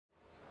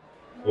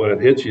when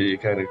it hits you, you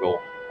kind of go,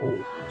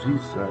 "Oh,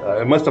 geez,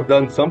 I must have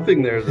done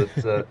something there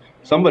that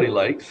somebody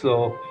likes."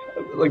 So,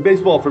 like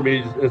baseball for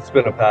me, it's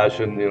been a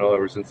passion,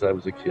 ever since I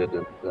was a kid,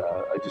 and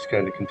I just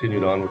kind of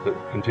continued on with it,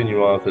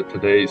 continue on with it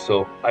today.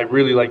 So, I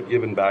really like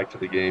giving back to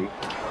the game.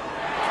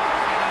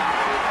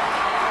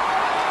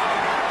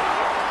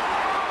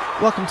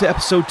 Welcome to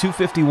episode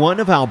 251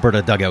 of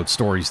Alberta Dugout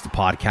Stories, the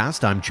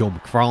podcast. I'm Joe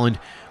McFarland.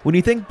 When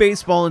you think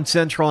baseball in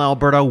Central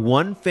Alberta,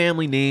 one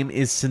family name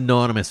is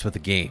synonymous with the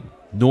game: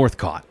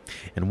 Northcott.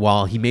 And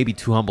while he may be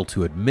too humble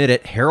to admit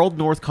it, Harold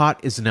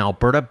Northcott is an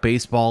Alberta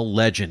baseball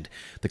legend.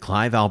 The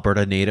Clive,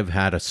 Alberta native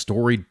had a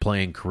storied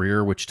playing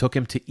career which took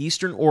him to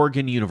Eastern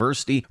Oregon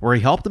University, where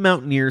he helped the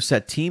Mountaineers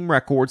set team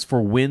records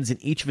for wins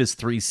in each of his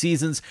 3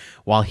 seasons,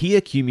 while he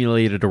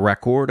accumulated a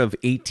record of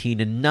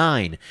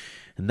 18-9.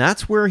 And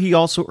that's where he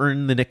also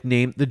earned the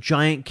nickname the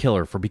Giant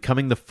Killer for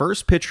becoming the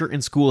first pitcher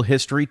in school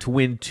history to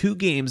win 2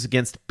 games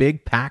against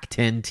big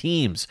Pac-10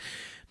 teams.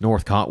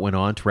 Northcott went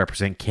on to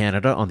represent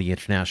Canada on the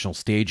international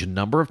stage a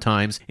number of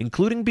times,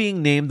 including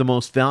being named the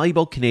most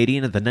valuable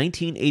Canadian at the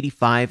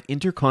 1985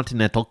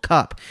 Intercontinental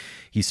Cup.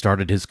 He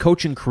started his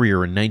coaching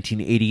career in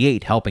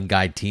 1988, helping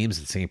guide teams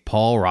in St.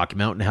 Paul, Rocky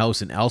Mountain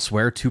House, and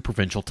elsewhere to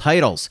provincial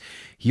titles.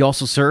 He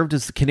also served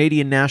as the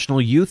Canadian national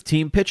youth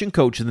team pitching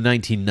coach in the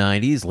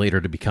 1990s,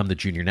 later to become the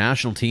junior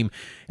national team,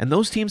 and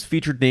those teams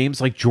featured names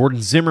like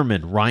Jordan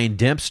Zimmermann, Ryan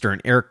Dempster,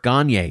 and Eric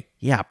Gagne.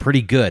 Yeah,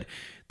 pretty good.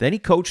 Then he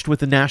coached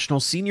with the national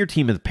senior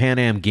team at the Pan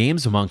Am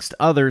Games, amongst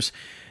others.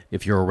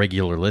 If you're a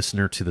regular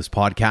listener to this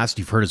podcast,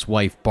 you've heard his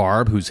wife,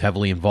 Barb, who's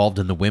heavily involved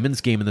in the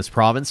women's game in this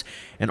province,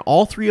 and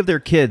all 3 of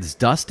their kids,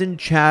 Dustin,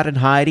 Chad, and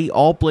Heidi,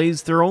 all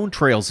blazed their own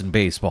trails in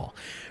baseball.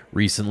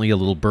 Recently, a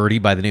little birdie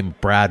by the name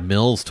of Brad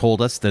Mills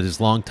told us that his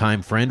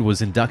longtime friend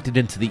was inducted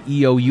into the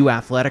EOU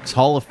Athletics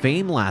Hall of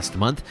Fame last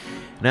month,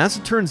 and as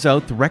it turns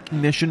out, the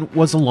recognition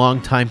was a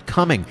long time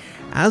coming,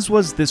 as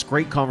was this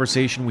great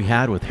conversation we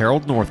had with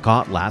Harold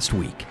Northcott last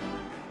week.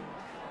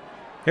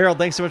 Harold,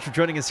 thanks so much for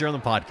joining us here on the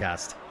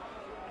podcast.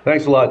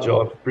 Thanks a lot,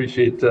 Joe.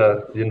 Appreciate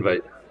the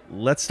invite.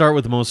 Let's start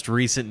with the most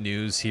recent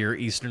news here.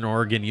 Eastern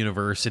Oregon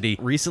University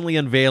recently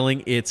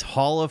unveiling its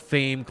Hall of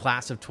Fame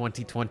class of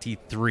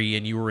 2023,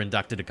 and you were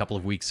inducted a couple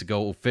of weeks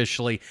ago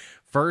officially.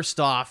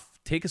 First off,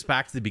 take us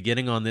back to the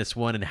beginning on this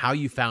one and how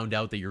you found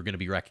out that you're going to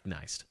be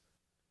recognized.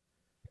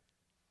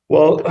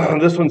 Well,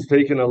 this one's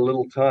taken a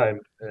little time,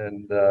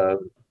 and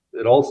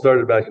it all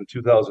started back in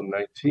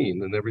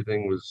 2019, and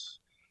everything was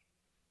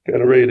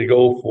kind of ready to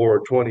go for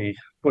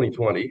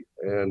 2020.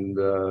 And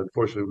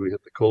unfortunately, we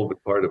hit the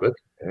COVID part of it.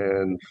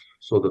 And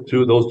so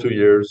those 2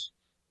 years,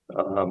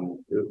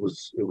 it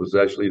was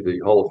actually the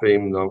Hall of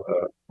Fame,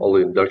 all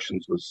the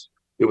inductions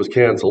it was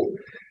canceled.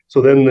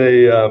 So then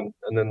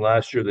and then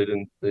last year they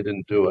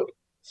didn't do it.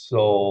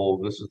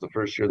 So this is the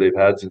first year they've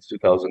had since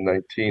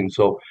 2019.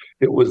 So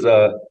it was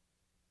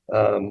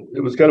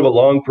it was kind of a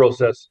long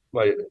process.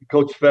 My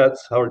coach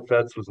Howard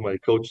Fetz was my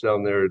coach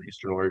down there at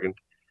Eastern Oregon,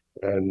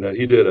 and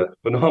he did a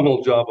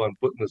phenomenal job on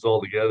putting this all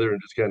together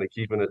and just kind of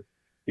keeping it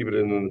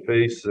in the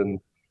face. And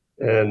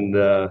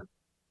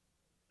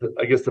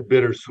I guess the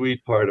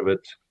bittersweet part of it,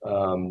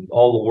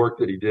 all the work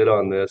that he did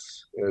on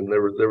this, and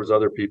there was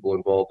other people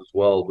involved as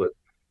well. But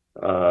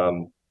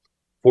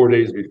 4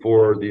 days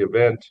before the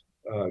event,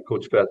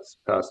 Coach Fetz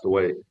passed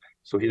away,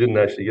 so he didn't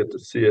actually get to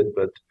see it.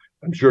 But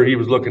I'm sure he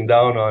was looking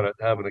down on it,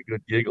 having a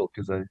good giggle,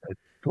 because I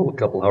told a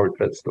couple Howard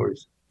Fetz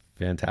stories.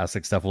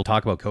 Fantastic stuff. We'll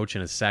talk about coach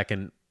in a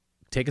second.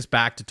 Take us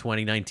back to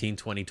 2019,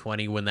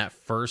 2020, when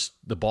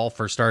the ball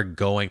first started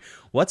going.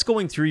 What's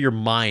going through your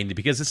mind?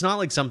 Because it's not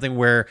like something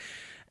where,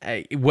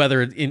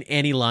 whether in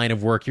any line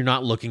of work, you're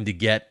not looking to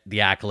get the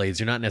accolades.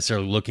 You're not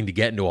necessarily looking to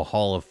get into a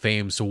Hall of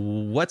Fame. So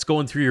what's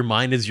going through your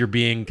mind as you're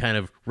being kind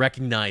of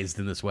recognized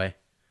in this way?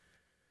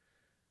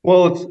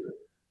 Well,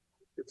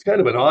 it's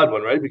kind of an odd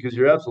one, right? Because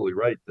you're absolutely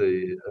right.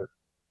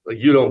 Like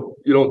you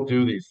don't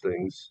do these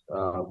things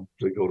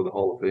to go to the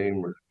Hall of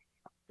Fame, or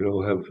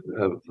have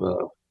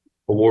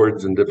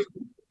awards and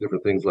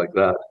different things like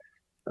that.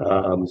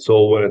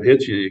 So when it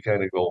hits you, you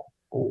kind of go,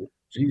 "Oh,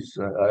 geez,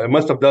 I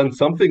must have done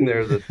something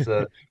there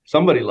that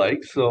somebody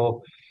likes."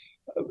 So,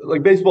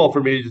 like baseball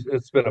for me,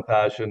 it's been a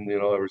passion,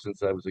 ever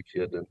since I was a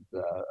kid, and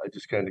I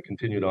just kind of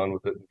continued on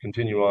with it and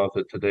continue on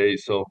with it today.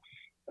 So,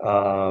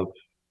 uh,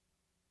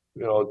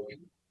 you know,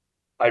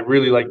 I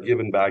really like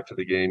giving back to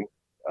the game,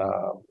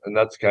 and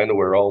that's kind of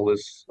where all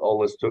this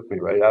took me.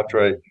 Right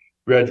after I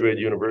graduated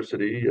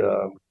university,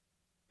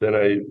 then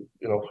I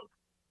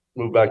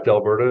moved back to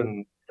Alberta,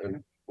 and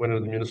went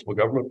into the municipal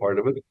government part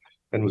of it,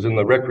 and was in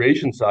the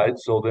recreation side.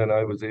 So then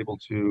I was able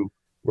to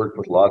work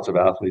with lots of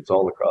athletes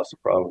all across the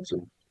province,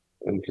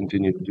 and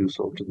continue to do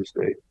so to this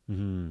day.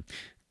 Mm-hmm.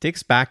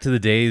 Takes back to the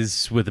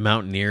days with the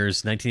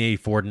Mountaineers,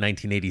 1984 to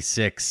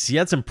 1986. You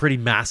had some pretty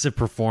massive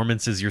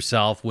performances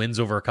yourself,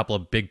 wins over a couple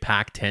of big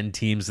Pac-10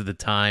 teams at the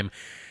time.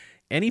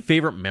 Any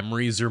favorite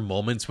memories or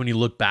moments when you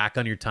look back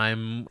on your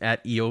time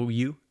at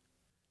EOU?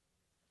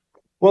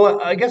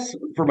 Well, I guess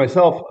for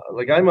myself,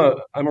 like I'm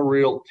a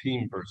real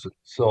team person.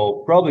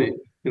 So probably,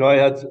 I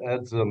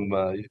had some.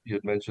 You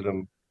had mentioned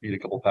them. beat a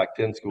couple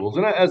Pac-10 schools.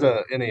 And as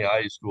a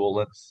NAI school,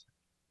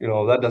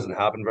 that doesn't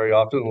happen very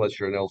often unless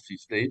you're an LC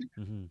state.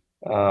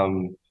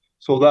 Hmm.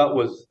 So that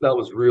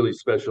was really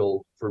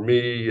special for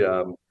me.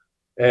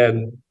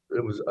 And I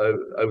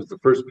was the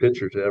first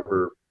pitcher to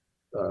ever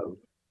uh,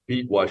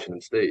 beat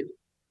Washington State.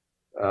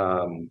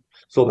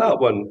 So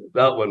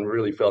that one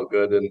really felt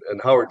good. And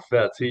Howard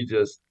Fetz, he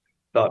just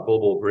thought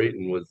Bobo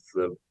Brayton was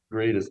the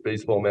greatest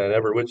baseball man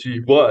ever, which he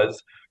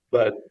was.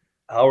 But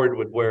Howard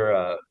would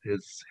wear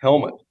his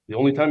helmet. The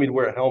only time he'd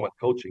wear a helmet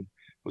coaching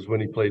was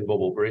when he played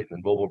Bobo Brayton,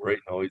 and Bobo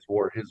Brayton always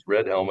wore his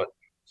red helmet.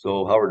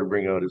 So Howard would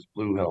bring out his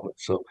blue helmet.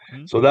 So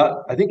that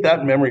I think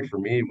that memory for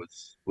me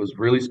was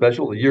really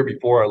special. The year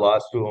before I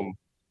lost to him,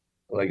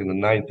 like in the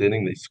ninth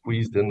inning, they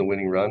squeezed in the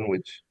winning run,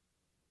 which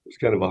was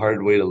kind of a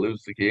hard way to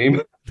lose the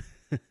game.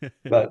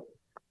 But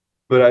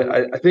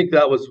I think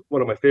that was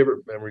one of my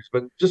favorite memories.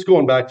 But just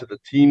going back to the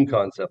team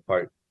concept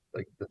part,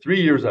 like the 3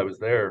 years I was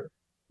there,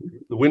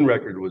 the win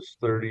record was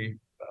 30.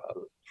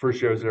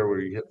 First year I was there where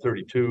you hit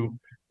 32.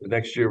 The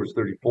next year was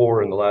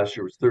 34, and the last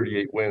year was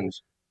 38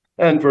 wins.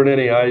 And for an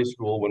NAI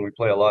school, when we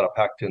play a lot of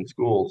Pac-10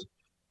 schools,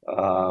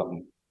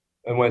 um,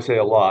 and when I say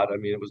a lot, I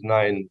mean it was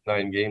nine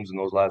games in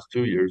those last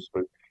 2 years.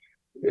 But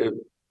it,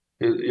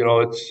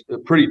 it's a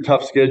pretty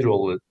tough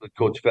schedule that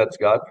Coach Fett's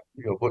got,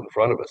 put in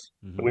front of us.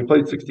 And Hmm. we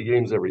played 60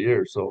 games every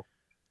year, so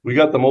we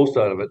got the most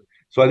out of it.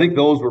 So I think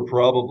those were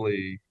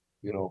probably,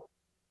 you know,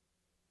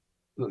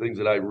 the things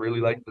that I really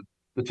liked.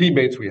 The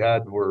teammates we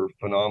had were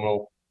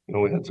phenomenal.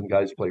 We had some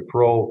guys play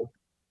pro.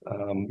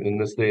 In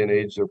this day and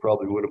age, there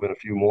probably would have been a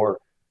few more.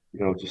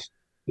 Just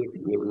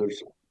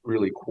there's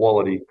really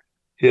quality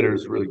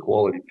hitters, really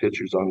quality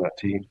pitchers on that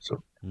team.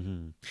 So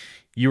Hmm.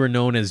 You were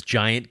known as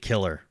Giant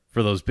Killer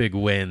for those big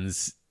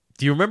wins.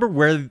 Do you remember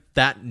where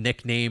that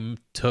nickname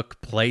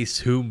took place?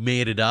 Who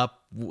made it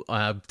up?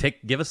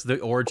 Give us the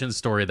origin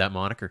story of that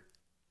moniker.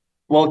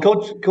 well,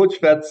 Coach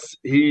Fetz,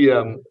 he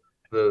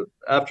the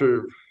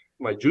after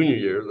my junior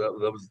year,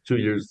 that was 2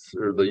 years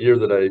or the year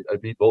that I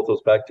beat both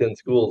those Pac-10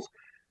 schools.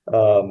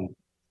 Um,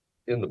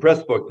 in the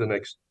press book the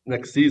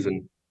next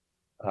season,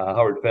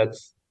 Howard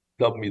Fetz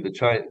dubbed me the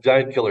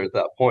giant killer at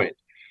that point.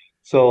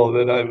 So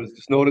then I was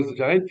just known as the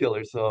giant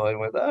killer. So I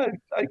went, I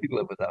could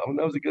live with that one.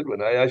 That was a good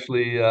one. I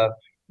actually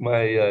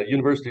my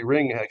university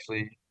ring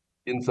actually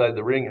inside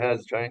the ring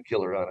has giant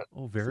killer on it.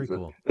 Oh, This very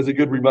cool. as a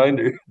good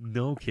reminder.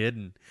 No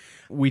kidding.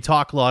 We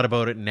talk a lot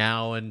about it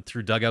now, and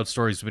through dugout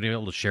stories, we've been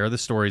able to share the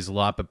stories a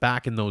lot. But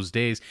back in those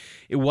days,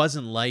 it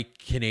wasn't like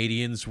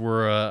Canadians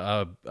were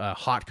a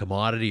hot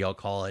commodity, I'll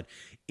call it,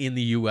 in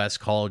the U.S.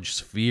 college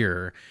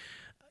sphere.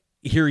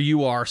 Here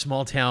you are,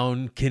 small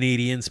town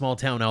Canadian, small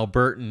town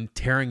Albertan,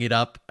 tearing it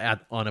up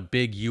on a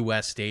big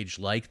U.S. stage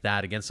like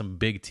that against some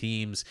big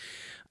teams.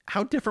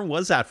 How different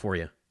was that for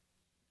you?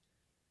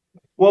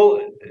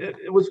 Well,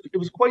 it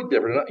was quite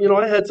different.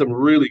 I had some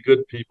really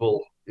good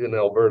people in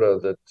Alberta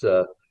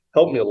that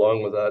helped me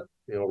along with that.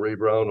 Ray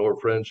Brown, or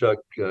Franchuk,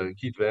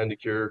 Keith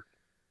Vandekeur,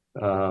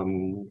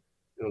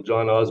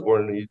 John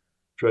Osborne. He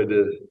tried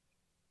to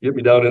get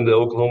me down into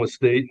Oklahoma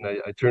State, and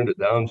I turned it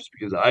down just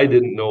because I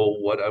didn't know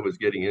what I was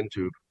getting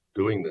into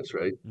doing this,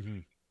 right? Hmm.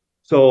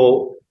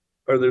 So,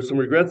 are there some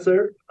regrets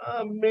there?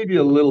 Maybe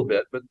a little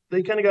bit, but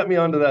they kind of got me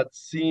onto that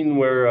scene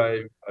where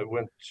I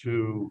went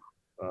to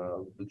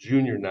the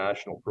junior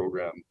national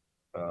program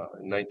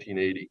in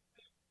 1980,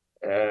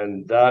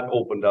 and that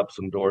opened up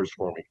some doors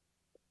for me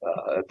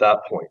at that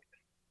point.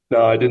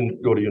 Now, I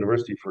didn't go to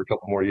university for a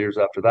couple more years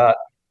after that,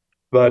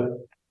 but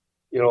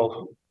you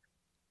know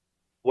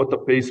what the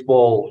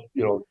baseball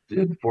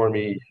did for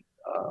me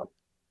uh,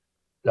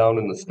 down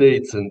in the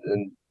States, and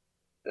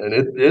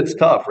it's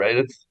tough, right?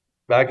 It's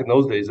back in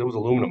those days, it was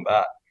aluminum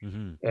bat,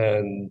 Hmm.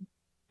 and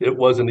it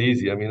wasn't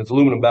easy. I mean, it's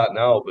aluminum bat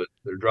now, but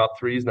they're drop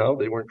threes now.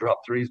 They weren't drop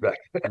threes back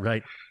then.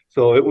 Right.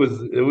 So it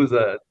was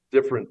a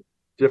different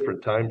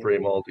time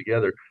frame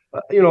altogether.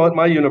 At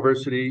my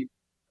university,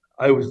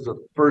 I was the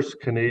first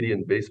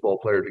Canadian baseball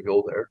player to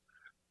go there.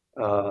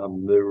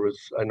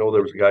 I know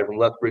there was a guy from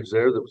Lethbridge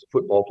there that was a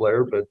football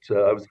player, but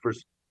I was the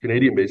first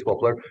Canadian baseball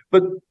player.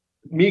 But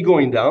me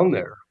going down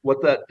there,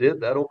 what that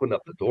did, that opened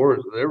up the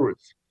doors. There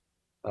was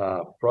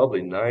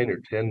probably 9 or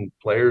 10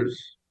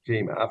 players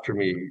came after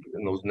me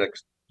in those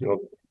next,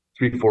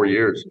 3, 4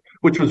 years,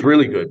 which was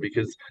really good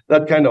because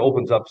that kind of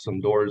opens up some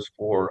doors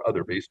for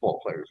other baseball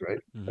players, right?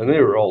 And Hmm.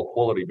 they were all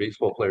quality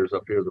baseball players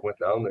up here that went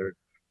down there.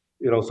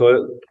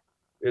 So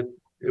it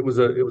it was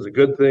a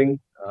good thing,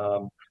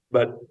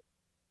 but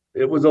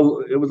it was a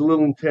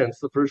little intense.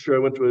 The first year I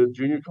went to a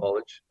junior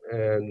college,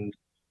 and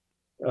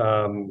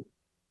um,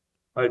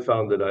 I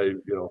found that I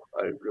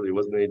really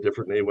wasn't any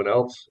different than anyone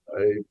else.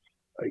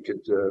 I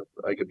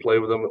could play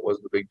with them. It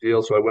wasn't a big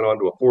deal. So I went on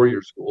to a 4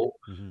 year school,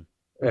 Hmm.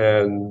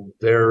 and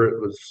there it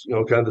was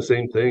kind of the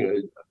same thing.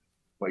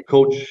 My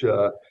coach,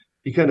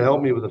 he kind of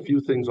helped me with a few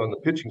things on the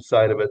pitching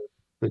side of it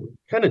that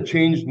kind of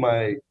changed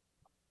my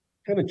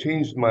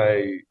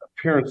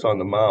appearance on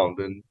the mound,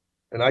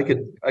 and I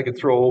could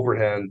throw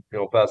overhand,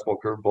 fastball,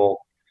 curveball,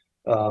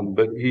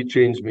 but he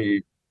changed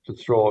me to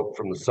throw it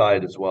from the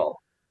side as well.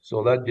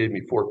 So that gave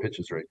me 4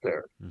 pitches right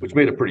there, which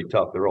made it pretty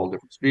tough. They're all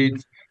different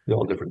speeds, they're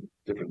all different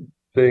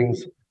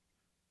things.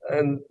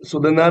 And so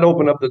then that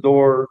opened up the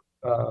door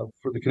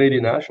for the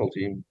Canadian national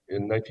team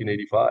in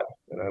 1985.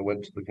 And I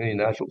went to the Canadian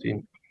national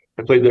team.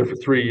 I played there for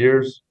 3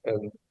 years,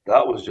 and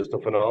that was just a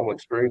phenomenal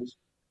experience.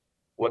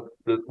 What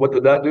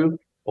did that do?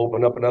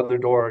 Open up another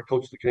door. I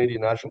coached the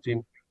Canadian national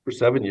team for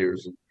 7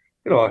 years. And,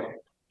 you know,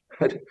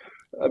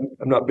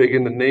 I'm not big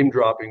into name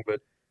dropping, but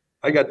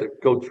I got to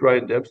coach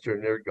Dempster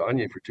and Eric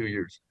Gagne for 2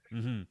 years.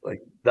 Mm-hmm.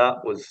 Like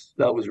that was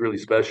really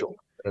special.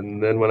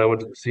 And then when I went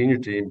to the senior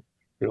team,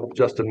 you know,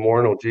 Justin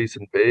Morneau,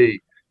 Jason Bay,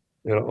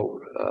 you know,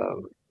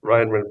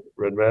 Ryan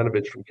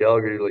Redmanovich from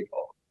Calgary, like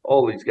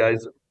all these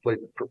guys that played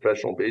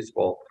professional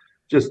baseball,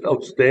 just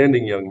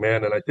outstanding young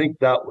men. And I think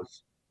that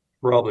was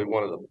probably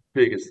one of the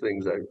biggest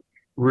things I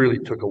really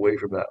took away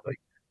from that. Like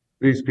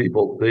these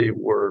people, they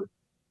were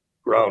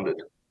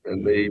grounded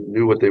and they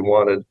knew what they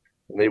wanted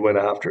and they went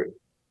after it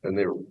and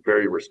they were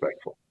very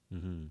respectful.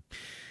 Mm-hmm.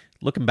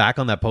 Looking back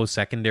on that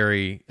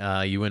post-secondary,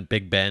 you went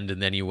Big Bend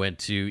and then you went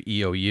to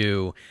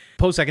EOU.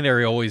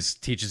 Post-secondary always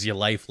teaches you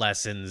life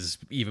lessons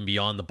even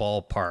beyond the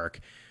ballpark.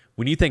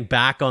 When you think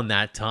back on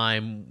that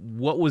time,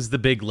 what was the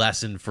big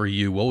lesson for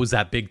you? What was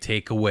that big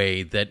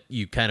takeaway that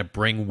you kind of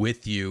bring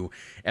with you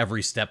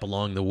every step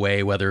along the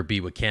way, whether it be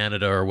with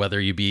Canada or whether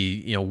you be,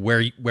 you know,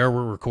 where we're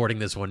recording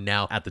this one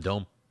now at the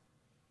Dome?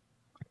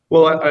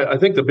 Well, I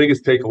think the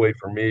biggest takeaway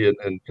for me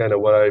and kind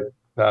of what I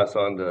pass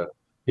on to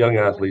young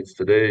athletes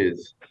today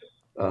is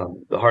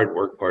the hard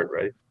work part,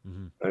 right?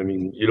 Mm-hmm. I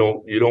mean, you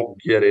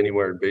don't get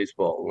anywhere in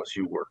baseball unless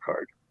you work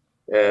hard.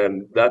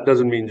 And that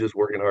doesn't mean just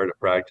working hard at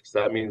practice.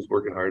 That means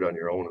working hard on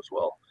your own as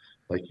well.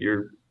 Like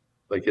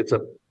it's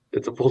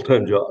a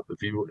full-time job.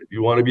 If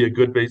you want to be a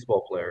good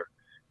baseball player,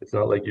 it's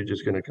not like you're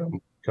just going to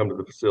come to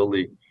the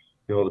facility,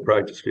 you know, the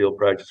practice field,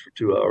 practice for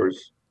 2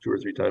 hours, 2 or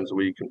 3 times a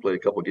week, and play a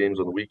couple games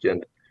on the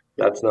weekend.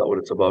 That's not what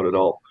it's about at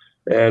all.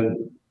 And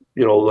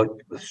you know, like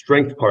the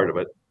strength part of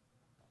it,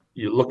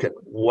 you look at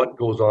what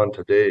goes on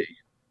today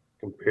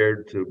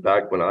compared to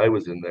back when I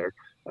was in there.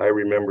 I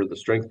remember the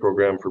strength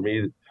program for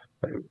me.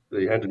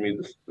 They handed me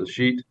the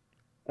sheet,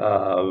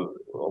 a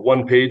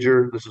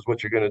one-pager. This is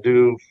what you're going to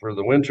do for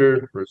the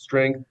winter for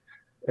strength,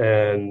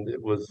 and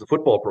it was the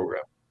football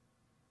program.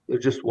 There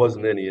just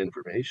wasn't any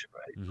information,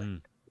 right? Mm-hmm.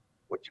 Like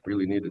what you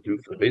really need to do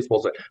for the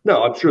baseball side.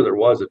 Now, I'm sure there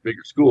was at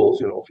bigger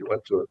schools. You know, if you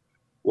went to a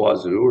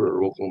Wazoo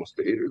or Oklahoma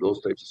State or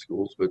those types of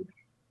schools, but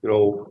you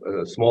know,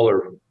 a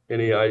smaller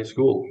NAI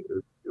school,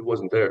 it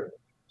wasn't there.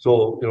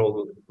 So you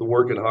know, the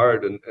working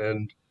hard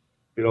and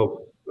you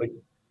know, like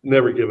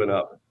never giving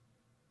up.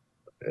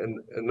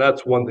 And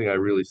that's one thing I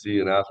really see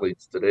in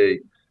athletes today,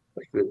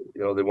 like that,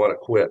 you know, they want to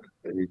quit,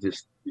 and you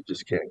just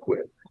can't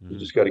quit. You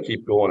just got to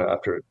keep going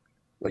after it.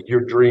 Like your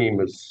dream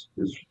is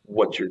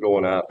what you're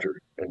going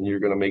after, and you're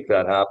going to make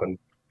that happen,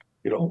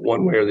 you know,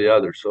 one way or the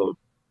other. So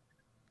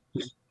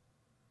just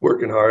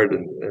working hard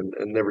and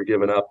never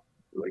giving up,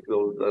 like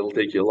that'll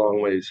take you a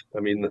long ways. I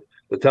mean,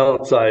 the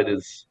talent side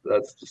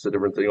that's just a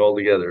different thing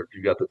altogether. If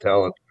you got the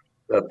talent,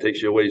 that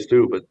takes you a ways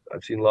too. But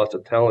I've seen lots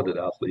of talented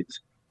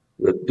athletes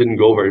that didn't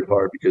go very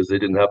far because they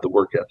didn't have the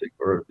work ethic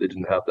or they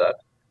didn't have that,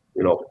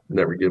 you know,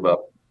 never give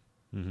up.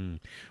 Mm-hmm.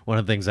 One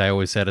of the things I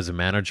always said as a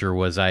manager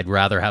was I'd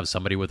rather have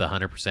somebody with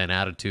 100%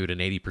 attitude and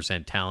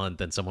 80% talent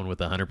than someone with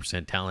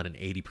 100% talent and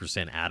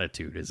 80%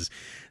 attitude. Is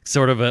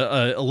sort of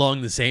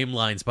along the same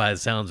lines by the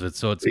sounds of it.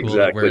 So it's cool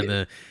that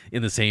we're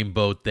in the same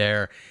boat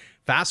there.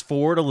 Fast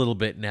forward a little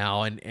bit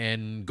now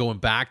and going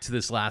back to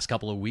this last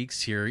couple of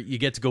weeks here, you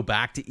get to go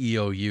back to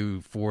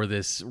EOU for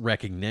this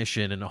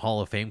recognition and a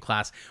Hall of Fame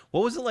class.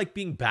 What was it like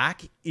being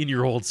back in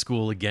your old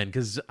school again?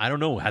 Because I don't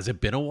know, has it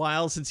been a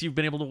while since you've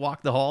been able to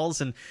walk the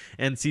halls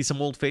and see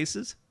some old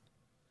faces?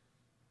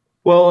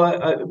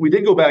 Well, we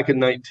did go back in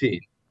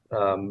 19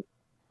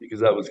 because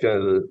that was kind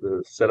of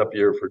the setup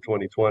year for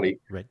 2020.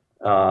 Right.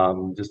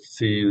 Just to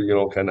see, you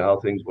know, kind of how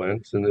things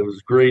went. And it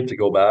was great to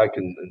go back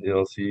and you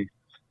know, see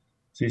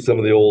some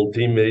of the old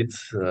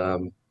teammates.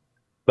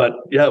 But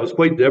yeah, it was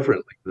quite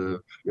different.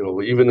 Like you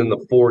know, even in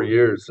the 4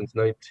 years since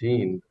 19,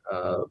 you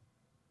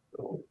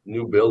know,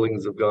 new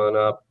buildings have gone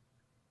up.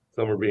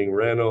 Some are being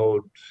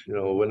renovated. You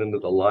know, went into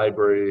the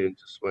library and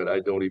just went,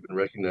 I don't even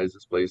recognize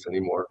this place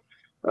anymore.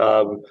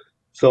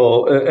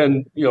 So,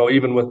 and you know,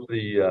 even with the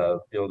you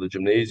know, the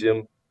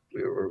gymnasium,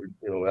 we were,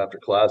 you know, after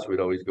class we'd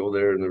always go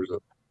there, and there was a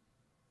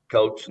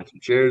couch and some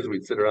chairs.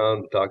 We'd sit around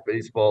and talk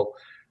baseball.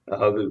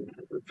 The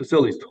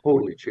facility's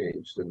totally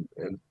changed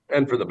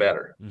and for the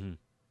better.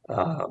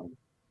 Mm-hmm.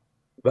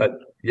 But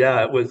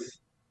yeah, it was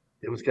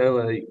kind of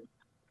like,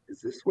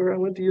 is this where I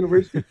went to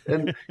university?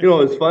 And you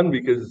know, it's fun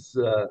because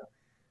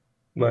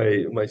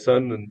my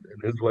son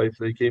and his wife,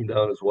 they came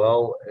down as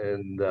well,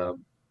 and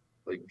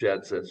like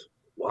Jad says,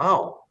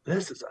 wow,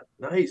 this is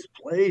a nice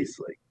place.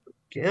 Like the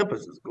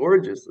campus is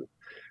gorgeous. And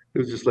it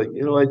was just like,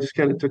 you know, I just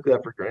kind of took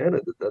that for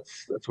granted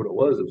that's what it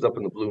was. It was up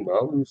in the Blue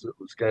Mountains. It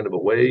was kind of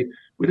away.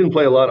 We didn't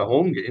play a lot of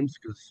home games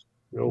because,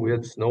 you know, we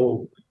had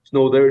snow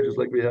there just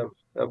like we have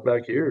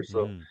back here.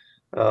 So,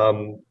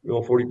 you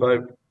know,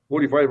 45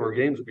 45 of our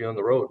games would be on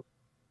the road.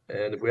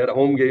 And if we had a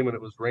home game and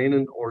it was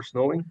raining or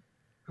snowing,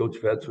 Coach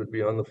Fetz would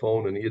be on the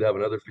phone and he'd have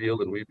another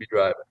field and we'd be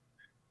driving.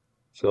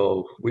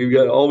 So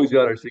always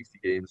got our 60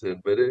 games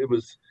in, but it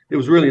was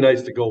really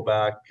nice to go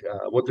back.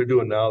 What they're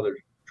doing now, they're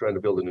trying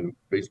to build a new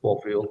baseball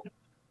field,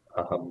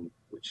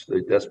 which they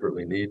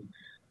desperately need,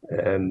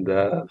 and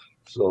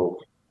so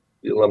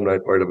the alumni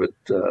part of it,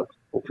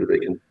 hopefully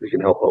they can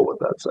help out with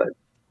that side.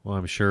 Well,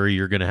 I'm sure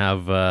you're going to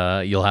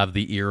have you'll have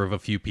the ear of a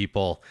few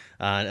people,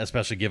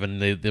 especially given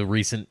the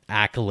recent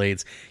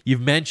accolades.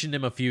 You've mentioned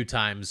him a few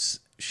times.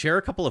 Share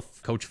a couple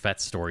of Coach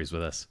Fetz stories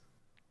with us.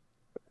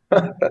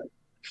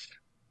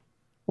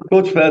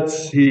 Coach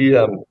Fetz, he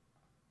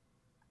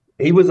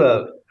was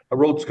a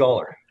Rhodes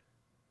Scholar,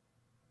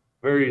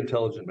 very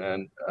intelligent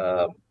man.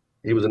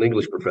 He was an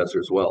English professor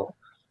as well.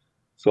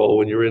 So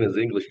when you were in his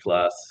English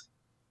class,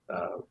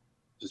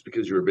 just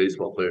because you were a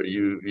baseball player,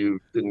 you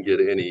didn't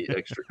get any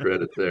extra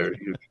credit there.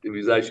 It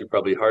was actually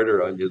probably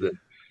harder on you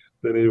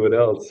than anyone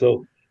else.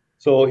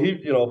 So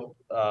he,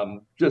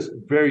 just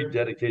very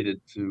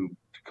dedicated to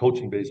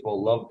coaching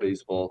baseball, loved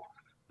baseball.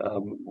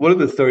 One of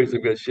the stories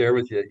I'm going to share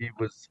with you,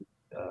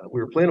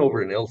 we were playing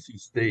over in LC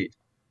State,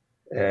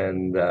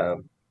 and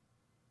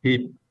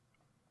he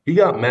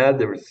got mad.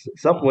 There was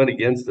something went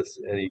against us,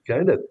 and he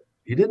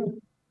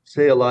didn't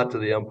say a lot to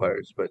the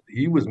umpires, but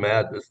he was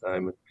mad this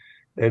time.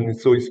 And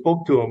so he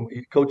spoke to him.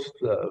 He coached.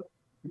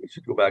 We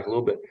should go back a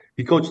little bit.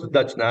 He coached the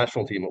Dutch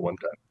national team at one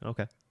time.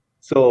 Okay.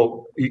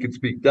 So he could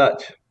speak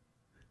Dutch.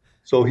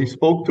 So he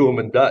spoke to him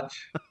in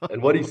Dutch,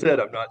 and what he said,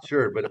 I'm not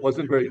sure, but it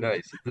wasn't very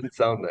nice. It didn't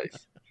sound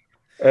nice.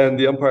 And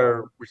the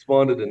umpire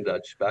responded in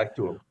Dutch back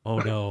to him. Oh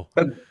no!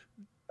 And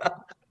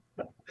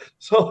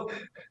so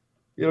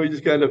he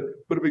just kind of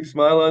put a big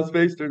smile on his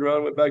face, turned around,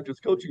 and went back to his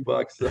coaching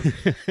box. So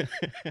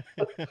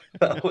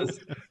that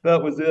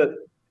was it.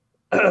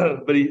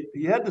 But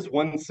he had this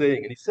one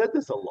saying, and he said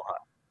this a lot,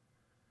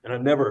 and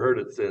I've never heard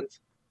it since.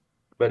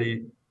 But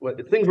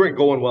if things weren't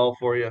going well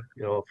for you,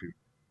 if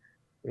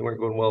they weren't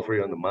going well for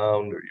you on the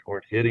mound, or you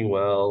weren't hitting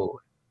well,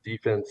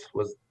 defense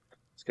was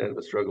kind of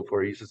a struggle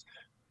for you. He says,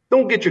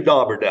 "Don't get your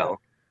dauber down.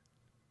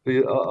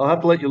 I'll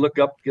have to let you look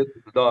up, get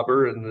the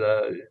dauber."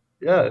 And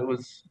yeah, it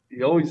was.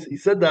 He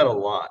said that a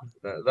lot.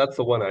 That's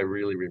the one I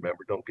really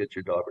remember. Don't get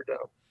your dauber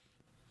down.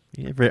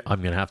 Yeah,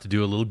 I'm going to have to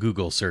do a little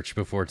Google search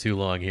before too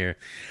long here.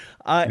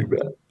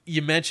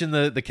 You mentioned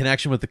the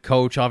connection with the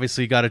coach.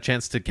 Obviously, you got a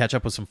chance to catch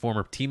up with some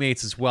former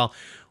teammates as well.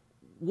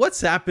 What's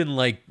that been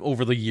like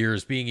over the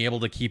years, being able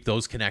to keep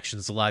those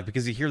connections alive?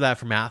 Because you hear that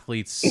from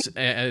athletes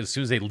as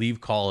soon as they leave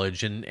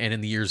college and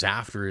in the years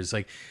after, is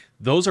like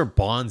those are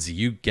bonds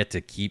you get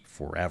to keep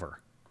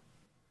forever.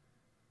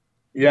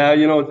 Yeah,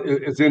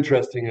 it's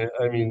interesting.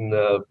 I mean,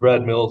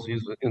 Brad Mills,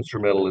 he's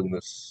instrumental in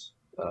this,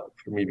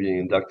 for me being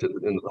inducted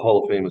into the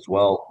Hall of Fame as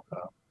well.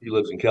 He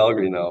lives in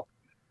Calgary now,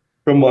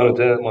 from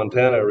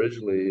Montana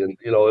originally, and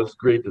it's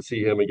great to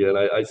see him again.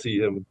 I see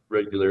him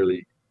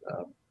regularly,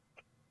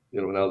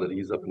 now that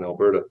he's up in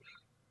Alberta.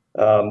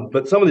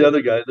 But some of the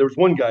other guys, there was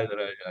one guy that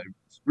I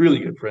was really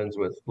good friends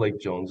with, Blake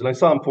Jones, and I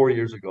saw him 4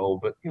 years ago.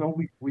 But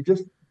we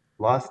just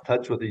lost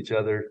touch with each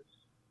other.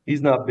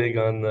 He's not big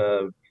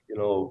on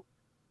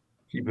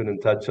keeping in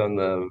touch on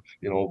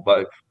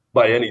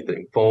by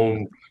anything,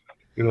 phone,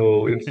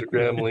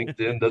 Instagram,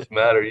 LinkedIn, doesn't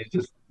matter. He's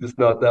just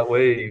not that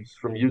way. He's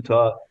from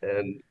Utah,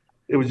 and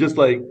it was just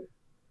like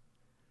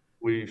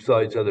we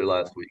saw each other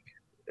last week,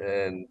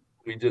 and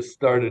we just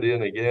started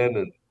in again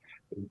and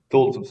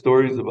told some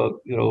stories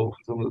about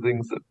some of the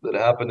things that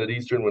happened at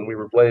Eastern when we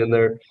were playing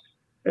there.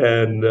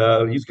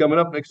 And he's coming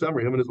up next summer.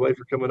 Him and his wife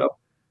are coming up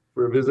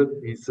for a visit.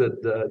 He said,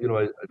 I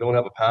don't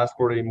have a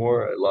passport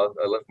anymore. I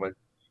left my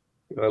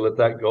I let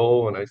that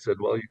go, and I said,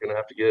 well, you're going to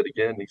have to get it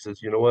again. And he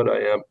says, you know what, I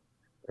am,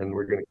 and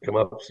we're going to come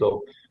up.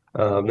 So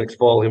next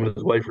fall, him and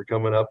his wife are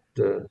coming up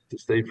to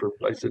stay for.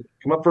 I said,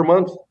 come up for a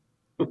month.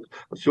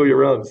 I'll show you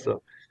around.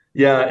 So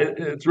yeah,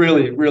 it's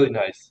really, really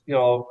nice.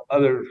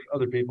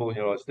 Other people,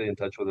 I stay in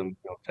touch with them,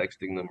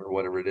 texting them or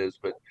whatever it is.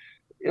 But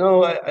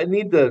I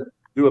need to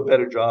do a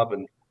better job,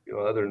 and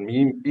other than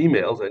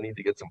emails, I need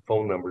to get some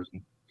phone numbers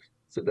and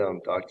sit down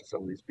and talk to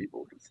some of these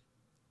people, because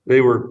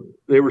they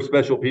were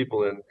special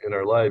people in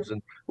our lives.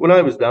 And when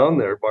I was down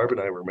there, Barb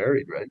and I were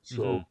married, right?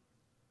 So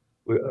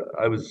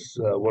I was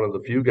one of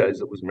the few guys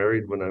that was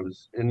married when I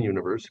was in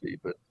university,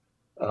 but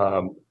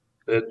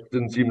it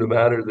didn't seem to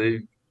matter.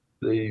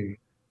 They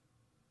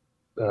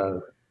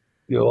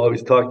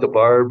always talked to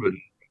Barb and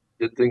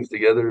did things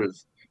together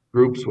as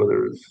groups,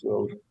 whether it's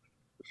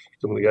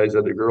some of the guys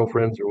had their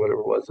girlfriends or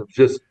whatever it was.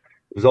 It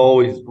was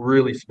always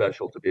really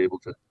special to be able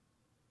to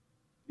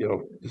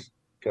just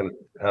kind of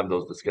have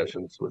those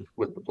discussions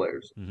with the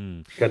players.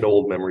 Kind of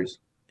old memories.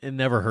 It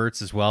never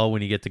hurts as well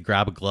when you get to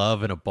grab a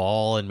glove and a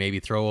ball and maybe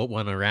throw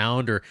one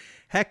around, or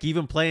heck,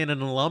 even playing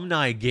an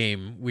alumni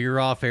game. We were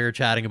off air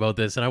chatting about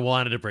this, and I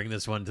wanted to bring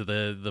this one to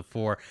the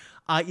fore.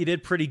 You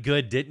did pretty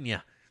good, didn't you?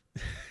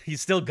 You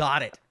still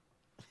got it.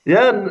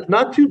 Yeah,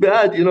 not too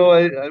bad.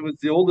 I was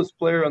the oldest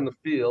player on the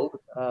field,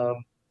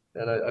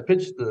 and I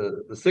pitched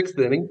the sixth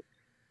inning,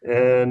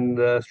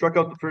 and struck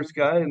out the first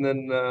guy, and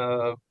then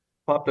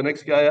popped the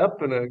next guy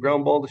up and a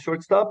ground ball to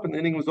shortstop, and the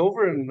inning was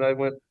over. And I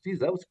went, "Geez,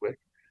 that was quick."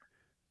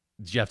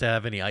 Did you have to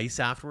have any ice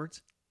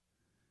afterwards?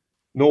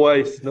 No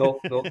ice, no,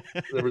 no.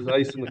 There was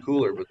ice in the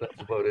cooler, but that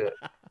was about it.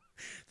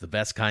 The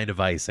best kind of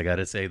ice, I got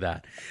to say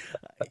that.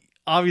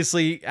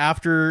 Obviously,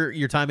 after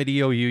your time at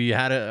EOU, you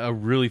had a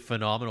really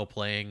phenomenal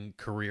playing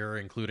career,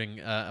 including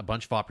a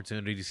bunch of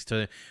opportunities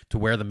to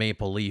wear the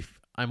maple leaf.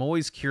 I'm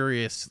always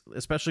curious,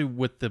 especially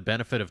with the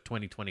benefit of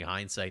 2020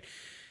 hindsight.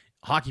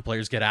 Hockey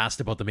players get asked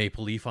about the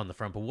maple leaf on the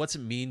front, but what's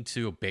it mean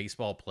to a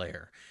baseball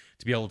player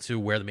to be able to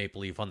wear the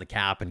maple leaf on the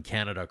cap in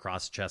Canada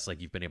across the chest like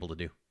you've been able to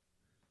do?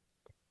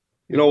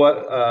 You know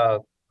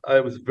what? I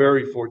was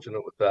very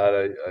fortunate with that.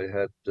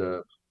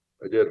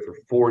 I did it for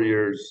 4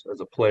 years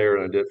as a player,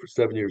 and I did it for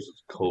 7 years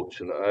as a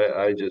coach. And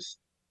I just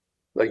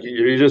like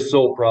you're just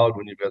so proud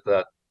when you got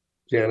that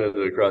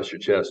Canada across your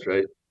chest,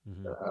 right?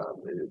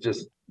 Mm-hmm. It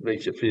just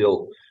makes you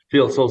feel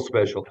so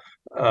special.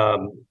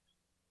 Um,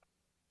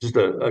 just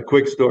a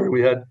quick story.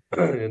 We had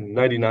in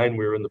 '99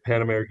 we were in the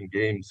Pan American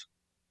Games,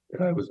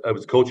 and I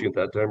was coaching at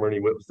that time. Ernie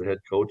Witt was the head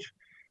coach,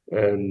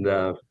 and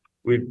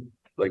we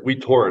we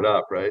tore it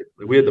up, right?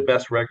 We had the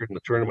best record in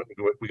the tournament.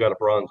 We got a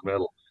bronze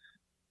medal.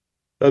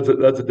 That's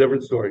a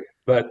different story,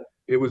 but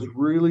it was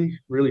really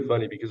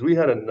funny because we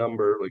had a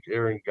number like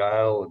Aaron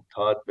Guile and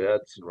Todd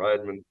Betts and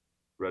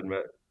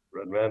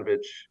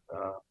Radmanovich.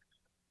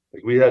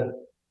 We had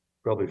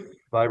probably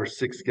 5 or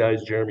 6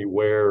 guys, Jeremy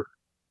Ware,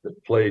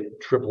 that played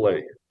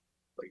AAA.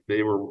 Like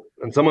they were,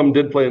 and some of them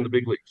did play in the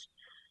big leagues.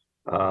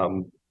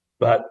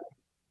 But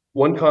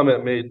one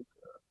comment made,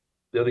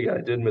 the other guy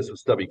I did miss was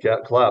Stubby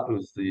Clapp,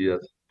 who's the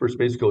first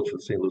base coach for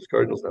the St. Louis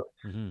Cardinals now.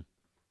 Mm-hmm.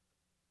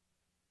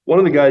 One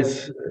of the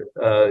guys,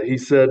 he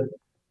said,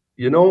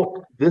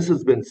 this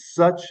has been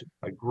such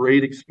a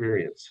great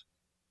experience.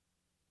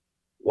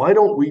 Why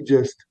don't we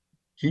just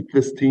keep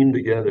this team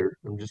together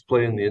and just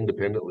play in the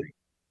independent league?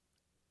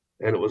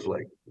 And it was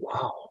like,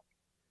 wow.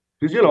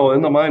 Because,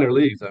 in the minor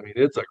leagues, I mean,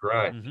 it's a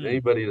grind. Mm-hmm.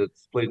 Anybody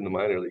that's played in the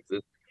minor leagues,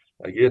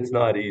 it's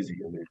not easy.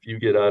 And if you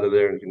get out of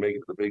there and can make it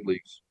to the big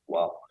leagues,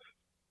 wow.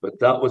 But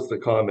that was the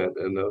comment.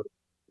 And,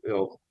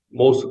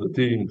 most of the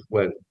team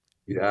went,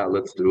 yeah,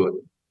 let's do it.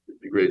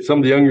 It'd be great. Some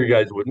of the younger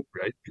guys wouldn't,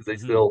 right? Because they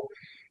Mm-hmm.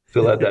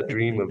 still had that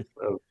dream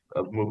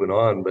of moving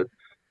on. But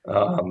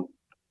um,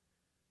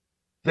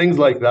 things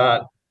like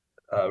that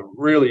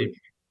really,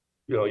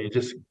 you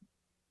just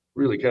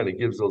really kind of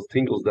gives those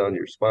tingles down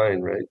your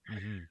spine, right?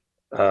 Mm-hmm.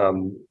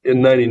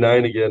 In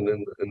 '99 again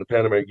in the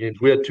Pan American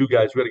Games, we had 2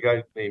 guys. We had a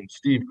guy named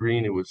Steve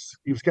Green who was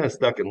kind of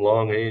stuck in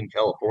Long A in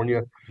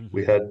California.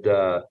 We Mm-hmm.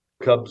 had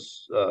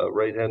Cubs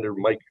right-hander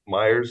Mike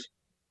Myers.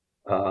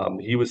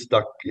 He was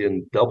stuck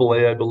in Double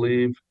A, I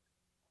believe,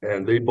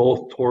 and they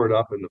both tore it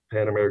up in the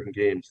Pan American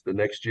Games. The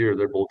next year,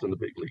 they're both in the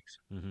big leagues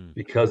Mm-hmm.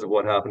 because of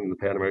what happened in the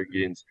Pan American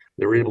Games.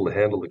 They were able to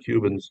handle the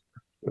Cubans,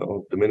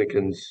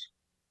 Dominicans,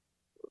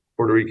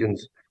 Puerto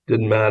Ricans,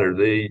 didn't matter.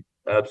 They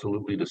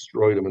absolutely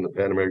destroyed them in the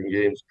Pan American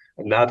Games,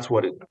 and that's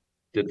what it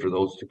did for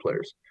those 2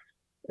 players.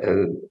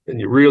 And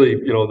you really,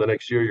 the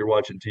next year you're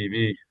watching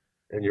TV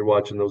and you're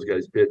watching those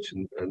guys pitch,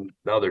 and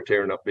now they're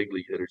tearing up big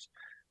league hitters,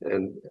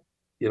 and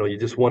you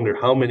just wonder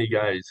how many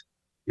guys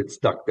get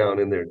stuck down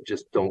in there and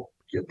just don't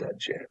get that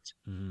chance.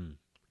 Mm-hmm.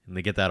 And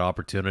they get that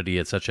opportunity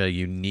at such a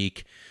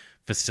unique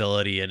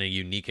facility and a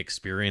unique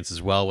experience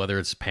as well, whether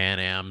it's Pan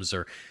Ams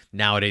or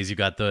nowadays you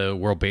got the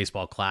World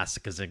Baseball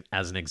Classic as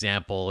an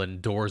example,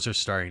 and doors are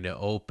starting to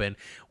open.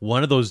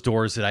 One of those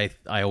doors that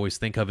I always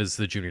think of is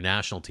the junior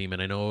national team,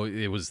 and I know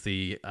it was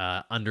the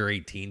under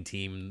 18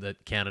 team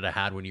that Canada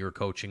had when you were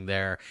coaching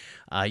there.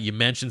 You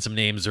mentioned some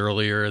names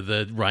earlier,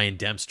 the Ryan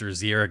Dempsters,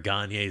 the Eric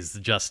Gagnes,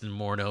 the Justin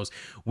Morneaus.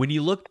 When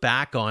you look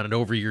back on it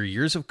over your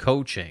years of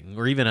coaching,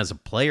 or even as a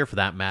player for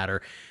that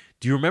matter,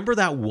 do you remember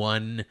that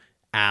one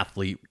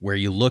athlete where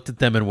you looked at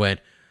them and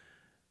went,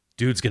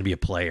 dude's going to be a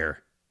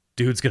player,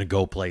 dude's going to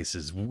go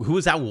places? Who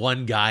is that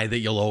one guy that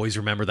you'll always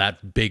remember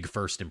that big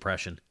first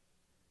impression?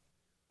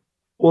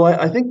 Well,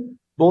 I think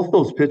both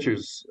those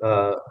pitchers,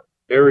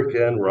 Eric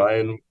and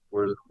Ryan,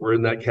 were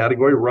in that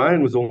category.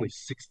 Ryan was only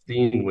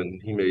 16 when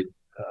he made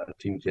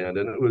Team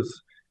Canada, and it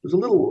was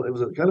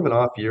a kind of an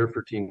off year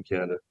for Team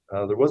Canada.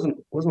 There wasn't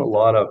a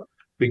lot of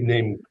big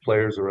name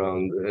players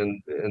around,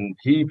 and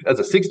he, as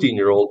a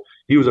 16-year-old,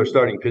 he was our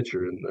starting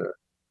pitcher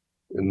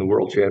in the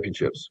World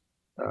Championships.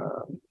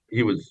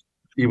 He was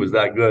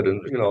that good,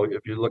 and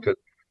if you look at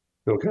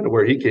kind of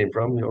where he came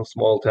from,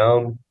 small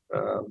town.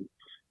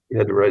 He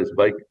had to ride his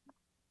bike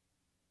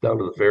down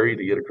to the ferry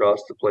to get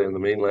across to play on the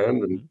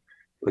mainland, and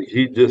like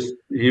he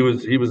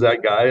was that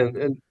guy.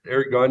 And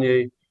Eric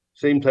Gagne,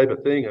 same type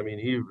of thing. I mean,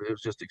 it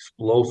was just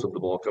explosive, the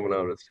ball coming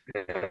out of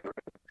his hand.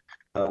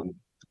 Um,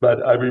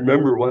 but I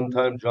remember one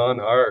time John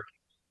Haar,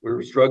 we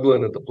were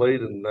struggling at the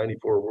plate in the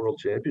 '94 World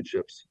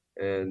Championships,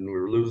 and we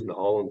were losing to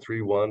Holland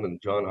 3-1.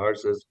 And John Haar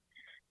says,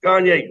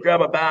 "Gagne,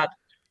 grab a bat."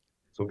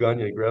 So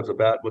Gagne grabs a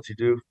bat. What's he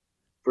do?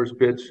 First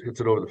pitch, hits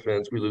it over the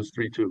fence. We lose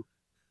 3-2.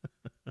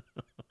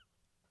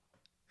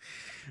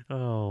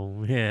 Oh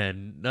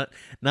man,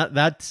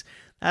 not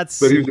but That's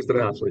he was just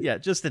an athlete. yeah,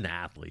 just an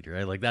athlete,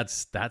 right? Like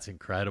that's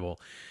incredible.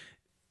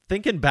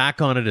 Thinking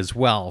back on it as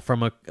well,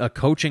 from a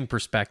coaching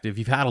perspective,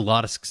 you've had a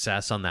lot of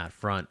success on that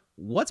front.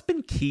 What's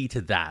been key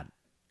to that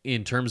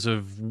in terms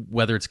of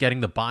whether it's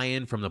getting the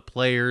buy-in from the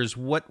players?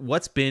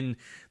 What's been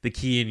the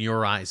key in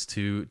your eyes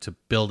to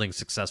building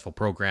successful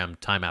program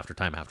time after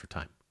time after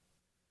time?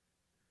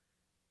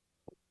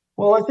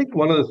 Well, I think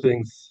one of the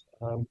things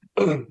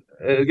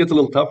it gets a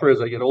little tougher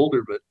as I get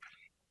older, but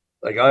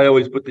like I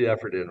always put the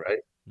effort in, right?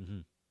 Mm-hmm.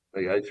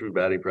 Like I threw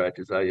batting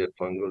practice, I hit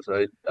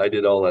fungos, I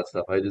did all that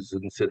stuff. I just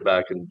didn't sit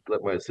back and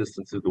let my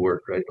assistants do the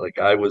work, right? Like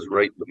I was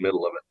right in the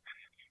middle of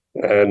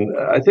it, and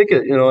I think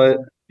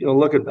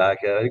looking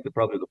back at it, I think that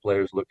probably the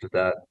players looked at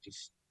that and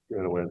just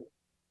went,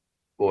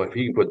 boy, if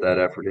he can put that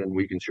effort in,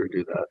 we can sure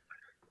do that.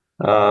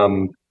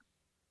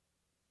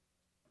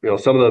 You know,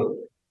 some of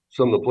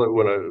the play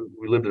when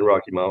we lived in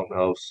Rocky Mountain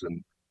House,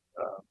 and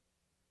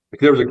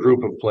like there was a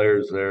group of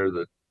players there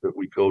that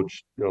we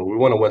coached. You know, we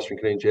won a Western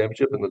Canadian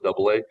Championship in the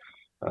Double A.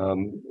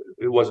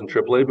 It wasn't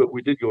Triple A, but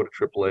we did go to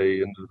Triple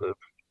A into the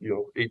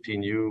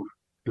 18U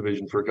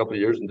division for a couple of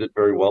years and did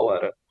very well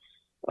at it.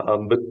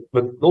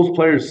 But those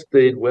players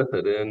stayed with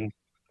it, and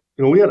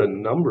we had a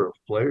number of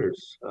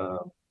players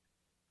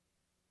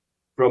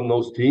from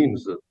those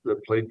teams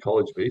that played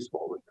college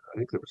baseball. I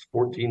think there was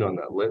 14 on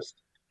that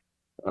list.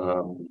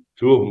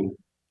 Two of them,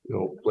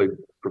 played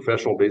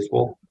professional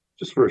baseball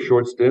just for a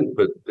short stint,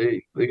 but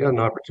they got an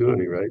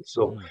opportunity, right?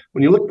 So Mm-hmm.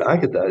 when you look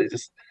back at that, it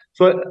just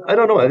I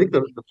don't know. I think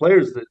the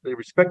players that they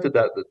respected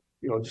that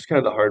just kind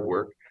of the hard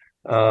work.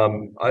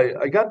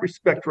 I got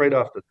respect right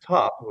off the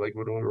top, like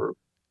when we were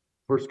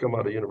first come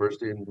out of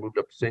university and moved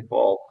up to St.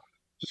 Paul,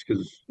 just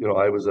because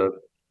I was a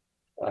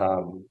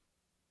come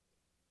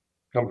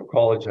from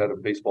college, had a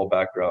baseball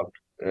background,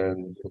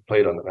 and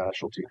played on the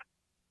national team.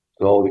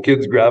 So the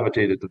kids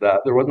gravitated to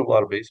that. There wasn't a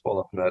lot of baseball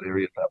up in that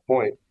area at that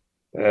point,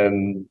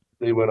 and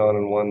they went on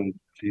and won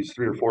these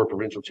 3 or 4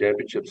 provincial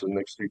championships in the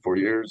next 3 or 4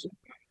 years,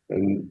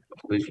 and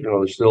they're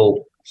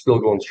still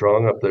going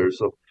strong up there.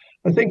 So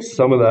I think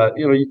some of that,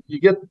 you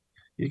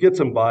get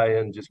some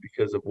buy-in just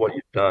because of what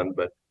you've done,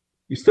 but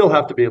you still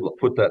have to be able to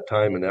put that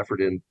time and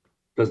effort in.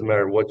 Doesn't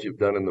matter what you've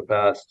done in the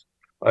past.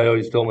 I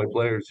always tell my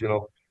players,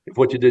 if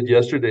what you did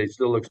yesterday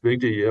still looks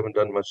big to you, you haven't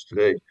done much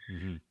today.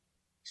 Mm-hmm.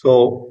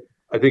 So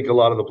I think a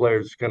lot of the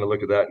players kind of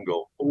look at that and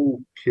go,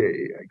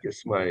 okay, I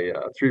guess my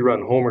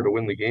 3-run homer to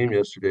win the game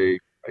yesterday,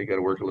 I got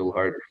to work a little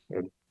harder.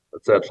 And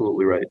that's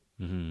absolutely right.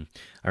 Mm-hmm.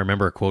 I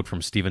remember a quote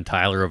from Steven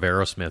Tyler of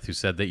Aerosmith who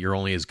said that you're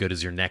only as good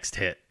as your next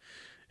hit.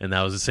 And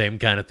that was the same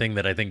kind of thing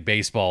that I think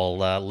baseball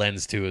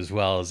lends to as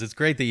well. Is it's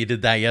great that you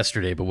did that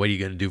yesterday, but what are you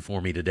going to do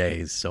for me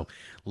today? So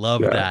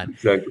love that.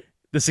 Exactly.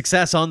 The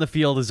success on the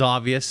field is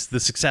obvious.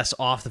 The success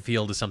off the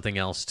field is something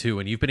else too.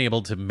 And you've been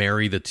able to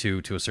marry the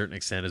two to a certain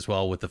extent as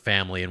well with the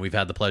family. And we've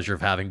had the pleasure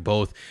of having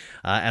both,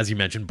 as you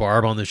mentioned,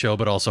 Barb on the show,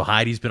 but also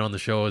Heidi's been on the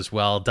show as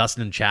well.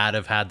 Dustin and Chad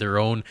have had their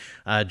own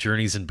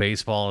journeys in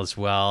baseball as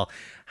well.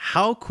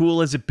 How cool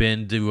has it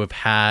been to have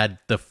had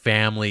the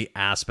family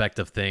aspect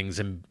of things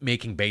and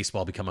making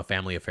baseball become a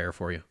family affair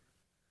for you?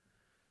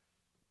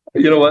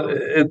 You know what?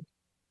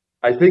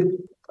 I think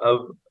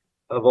of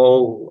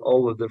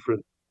all the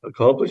different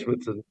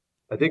accomplishments, and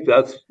I think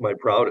that's my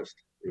proudest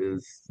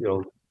is,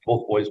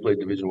 both boys played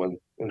Division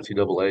I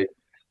NCAA.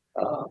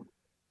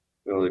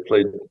 They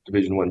played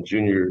Division I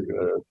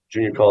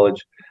junior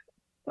college.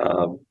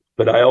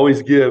 But I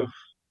always give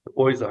the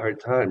boys a hard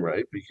time,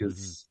 right? Mm-hmm.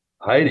 Because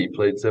Heidi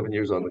played 7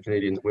 years on the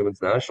Canadian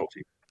women's national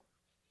team.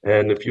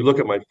 And if you look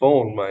at my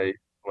phone, my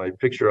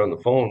picture on the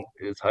phone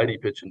is Heidi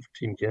pitching for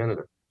Team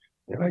Canada.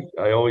 And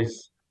I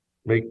always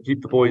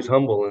keep the boys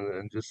humble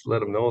and just let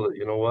them know that,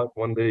 you know what,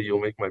 one day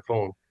you'll make my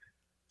phone.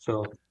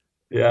 So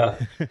yeah,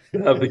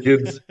 to have the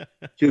kids,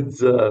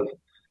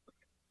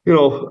 you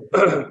know,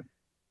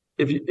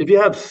 if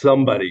you have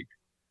somebody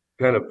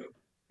kind of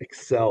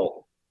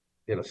excel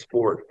in a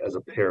sport as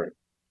a parent,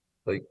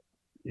 like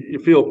you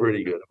feel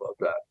pretty good about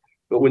that.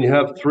 But when you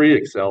have three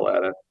excel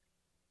at it,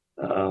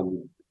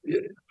 um,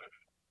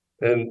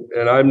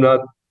 and I'm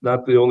not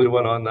the only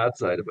one on that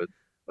side of it.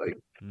 Like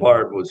Mm-hmm.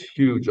 Barb was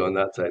huge on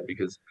that side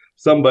because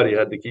somebody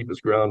had to keep us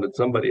grounded.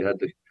 Somebody had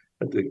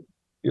to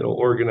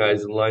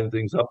organize and line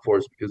things up for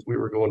us because we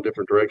were going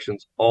different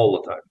directions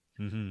all the time.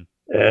 Mm-hmm.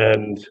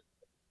 And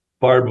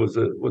Barb was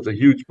a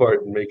huge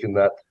part in making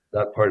that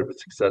part of it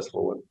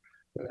successful.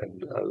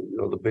 And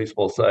the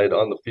baseball side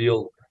on the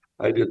field,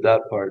 I did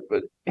that part.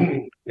 But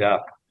yeah,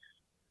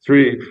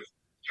 three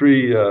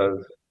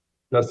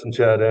Dustin,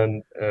 Chad,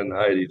 and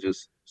Heidi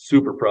just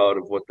super proud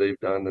of what they've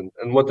done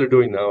and what they're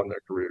doing now in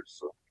their careers.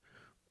 So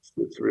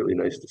it's really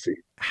nice to see.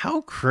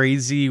 How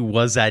crazy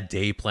was that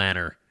day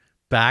planner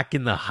back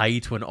in the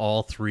height when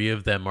all three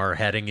of them are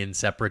heading in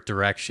separate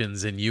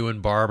directions and you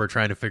and Barb are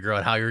trying to figure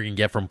out how you're going to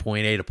get from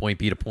point A to point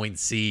B to point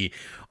C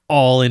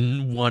all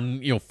in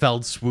one,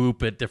 felled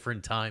swoop at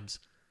different times?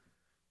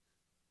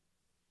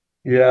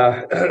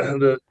 Yeah,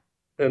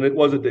 and it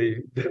was a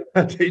day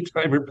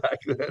timer back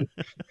then.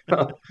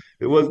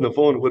 It wasn't a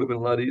phone. It would have been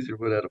a lot easier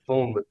if we had a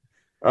phone. But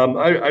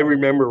I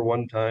remember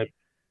one time.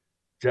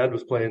 Dad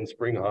was playing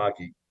spring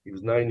hockey. He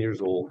was 9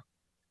 years old,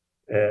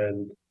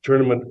 and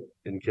tournament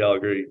in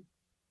Calgary.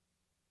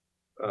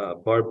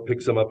 Barb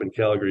picks him up in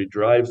Calgary,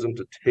 drives him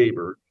to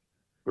Tabor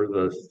for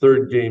the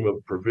third game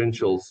of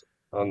provincials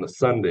on the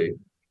Sunday.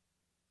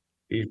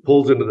 He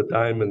pulls into the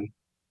diamond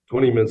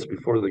 20 minutes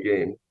before the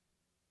game,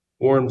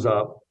 warms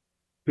up,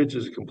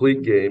 pitches a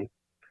complete game.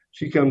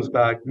 She comes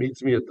back,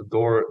 meets me at the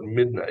door at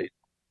midnight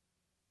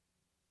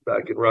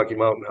back at Rocky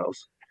Mountain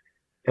House.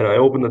 And I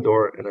opened the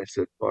door and I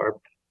said, Barb,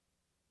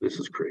 this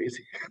is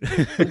crazy.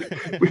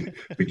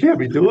 we can't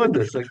be doing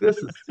this. Like, this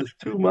is just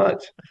too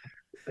much.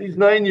 He's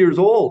 9 years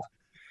old.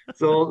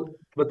 So,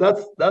 but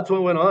that's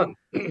what went on.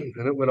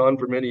 And it went on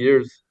for many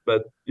years.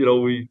 But, you know,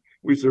 we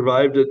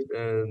survived it,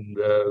 and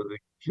the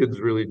kids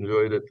really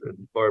enjoyed it.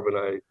 And Barb and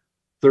I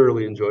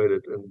thoroughly enjoyed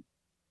it.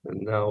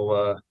 And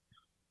now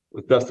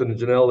with Dustin and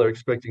Janelle, they're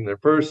expecting their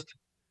first.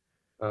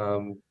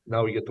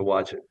 Now we get to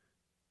watch it.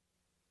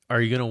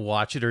 Are you going to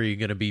watch it, or are you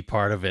going to be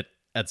part of it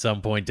at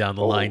some point down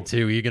the line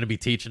too? You're going to be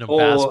teaching them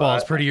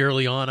fastballs pretty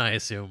early on, I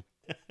assume.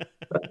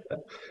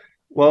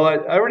 Well, I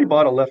already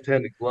bought a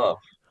left-handed glove.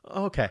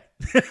 Okay.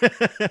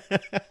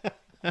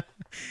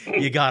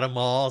 You got them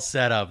all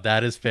set up.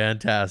 That is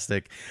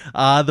fantastic.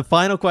 The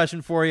final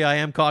question for you, I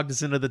am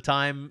cognizant of the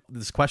time.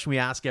 This question we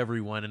ask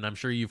everyone, and I'm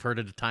sure you've heard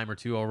it a time or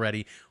two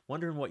already.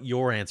 Wondering what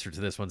your answer to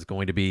this one's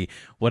going to be.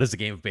 What does the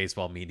game of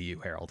baseball mean to you,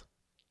 Harold?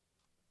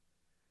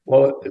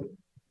 Well, it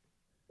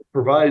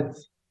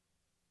provides,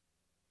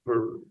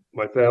 for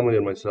my family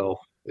and myself,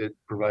 it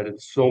provided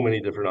so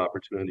many different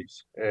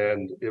opportunities.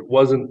 And it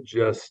wasn't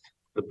just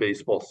the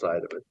baseball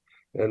side of it.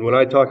 And when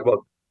I talk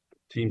about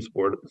team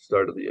sport at the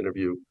start of the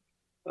interview,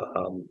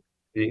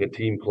 being a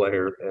team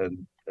player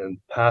and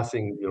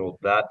passing, you know,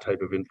 that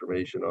type of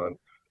information on,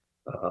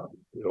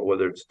 you know,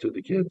 whether it's to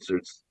the kids or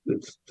it's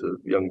to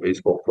young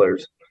baseball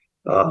players,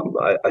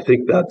 I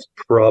think that's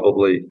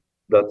probably,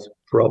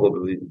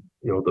 you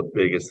know, the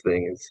biggest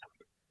thing is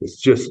it's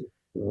just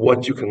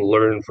what you can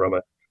learn from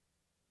it.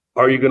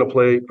 Are you going to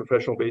play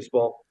professional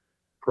baseball?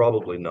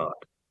 Probably not.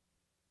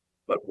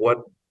 But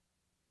what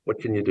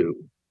can you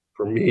do?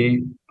 For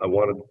me, I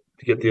wanted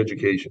to get the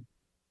education.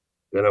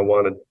 Then I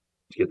wanted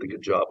to get the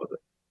good job with it.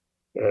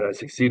 And I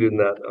succeeded in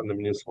that on the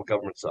municipal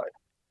government side.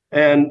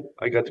 And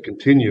I got to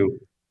continue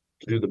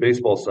to do the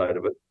baseball side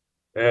of it,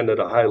 and at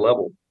a high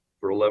level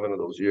for 11 of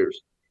those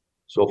years.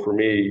 So for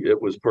me,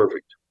 it was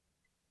perfect.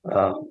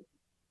 But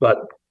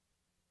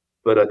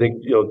I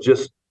think, you know,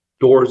 just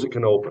doors that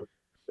can open.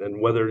 And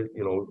whether,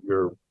 you know,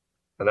 you're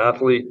an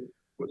athlete,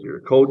 whether you're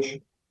a coach,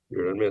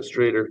 you're an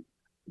administrator,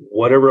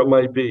 whatever it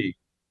might be,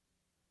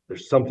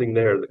 there's something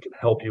there that can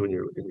help you in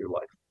your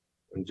life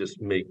and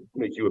just make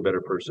you a better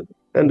person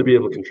and to be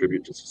able to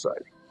contribute to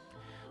society.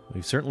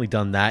 We've certainly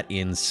done that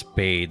in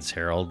spades,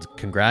 Harold.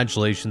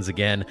 Congratulations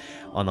again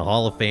on the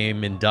Hall of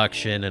Fame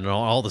induction and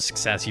all the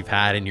success you've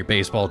had in your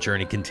baseball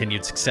journey.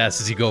 Continued success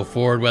as you go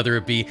forward, whether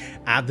it be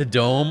at the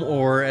Dome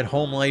or at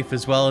home life,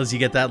 as well as you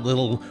get that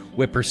little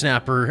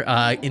whippersnapper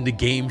into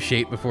game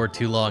shape before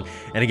too long.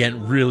 And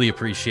again, really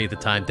appreciate the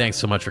time. Thanks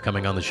so much for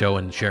coming on the show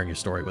and sharing your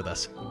story with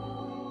us.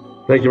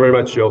 Thank you very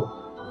much, Joe.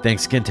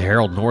 Thanks again to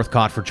Harold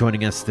Northcott for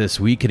joining us this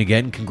week. And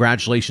again,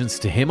 congratulations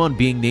to him on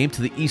being named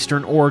to the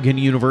Eastern Oregon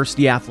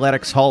University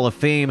Athletics Hall of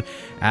Fame.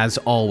 As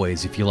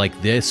always, if you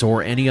like this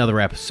or any other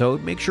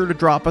episode, make sure to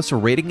drop us a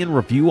rating and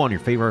review on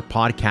your favorite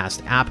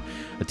podcast app.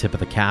 A tip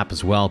of the cap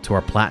as well to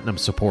our platinum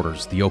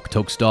supporters, the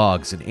Okotoks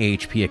Dogs and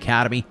AHP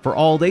Academy, for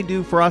all they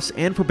do for us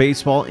and for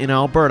baseball in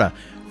Alberta.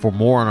 For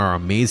more on our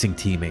amazing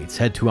teammates,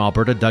 head to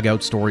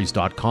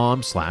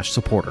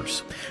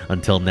albertadugoutstories.com/supporters.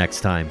 Until next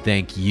time,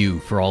 thank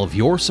you for all of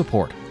your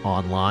support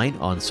online,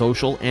 on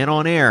social, and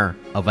on air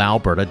of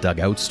Alberta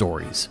Dugout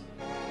Stories.